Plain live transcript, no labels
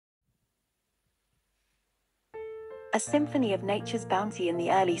A symphony of nature's bounty in the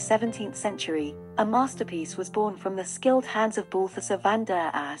early 17th century, a masterpiece was born from the skilled hands of Balthasar van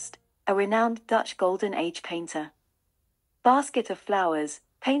der.ast, a renowned Dutch Golden Age painter. Basket of Flowers,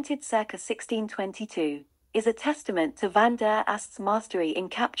 painted circa 1622, is a testament to van der.ast's mastery in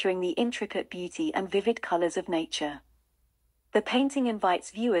capturing the intricate beauty and vivid colors of nature. The painting invites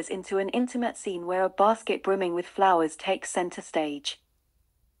viewers into an intimate scene where a basket brimming with flowers takes center stage.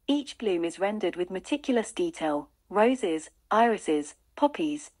 Each bloom is rendered with meticulous detail. Roses, irises,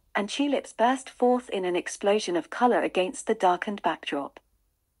 poppies, and tulips burst forth in an explosion of color against the darkened backdrop.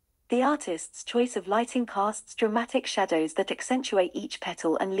 The artist's choice of lighting casts dramatic shadows that accentuate each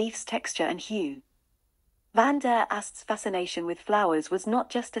petal and leaf's texture and hue. Van der.ast's fascination with flowers was not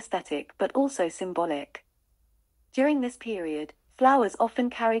just aesthetic but also symbolic. During this period, flowers often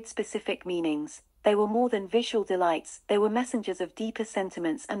carried specific meanings. They were more than visual delights, they were messengers of deeper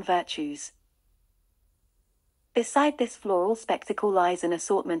sentiments and virtues. Beside this floral spectacle lies an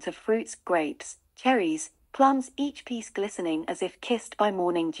assortment of fruits, grapes, cherries, plums, each piece glistening as if kissed by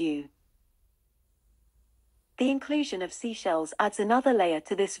morning dew. The inclusion of seashells adds another layer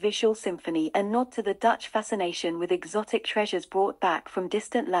to this visual symphony, a nod to the Dutch fascination with exotic treasures brought back from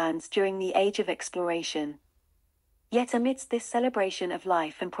distant lands during the Age of Exploration. Yet amidst this celebration of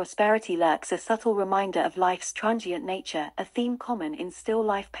life and prosperity lurks a subtle reminder of life's transient nature, a theme common in still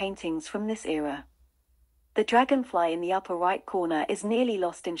life paintings from this era. The dragonfly in the upper right corner is nearly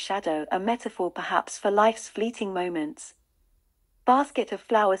lost in shadow, a metaphor perhaps for life's fleeting moments. Basket of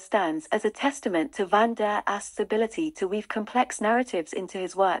Flowers stands as a testament to van der.ast's ability to weave complex narratives into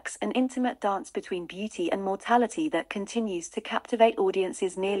his works, an intimate dance between beauty and mortality that continues to captivate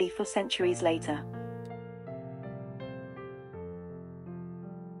audiences nearly 4 centuries later.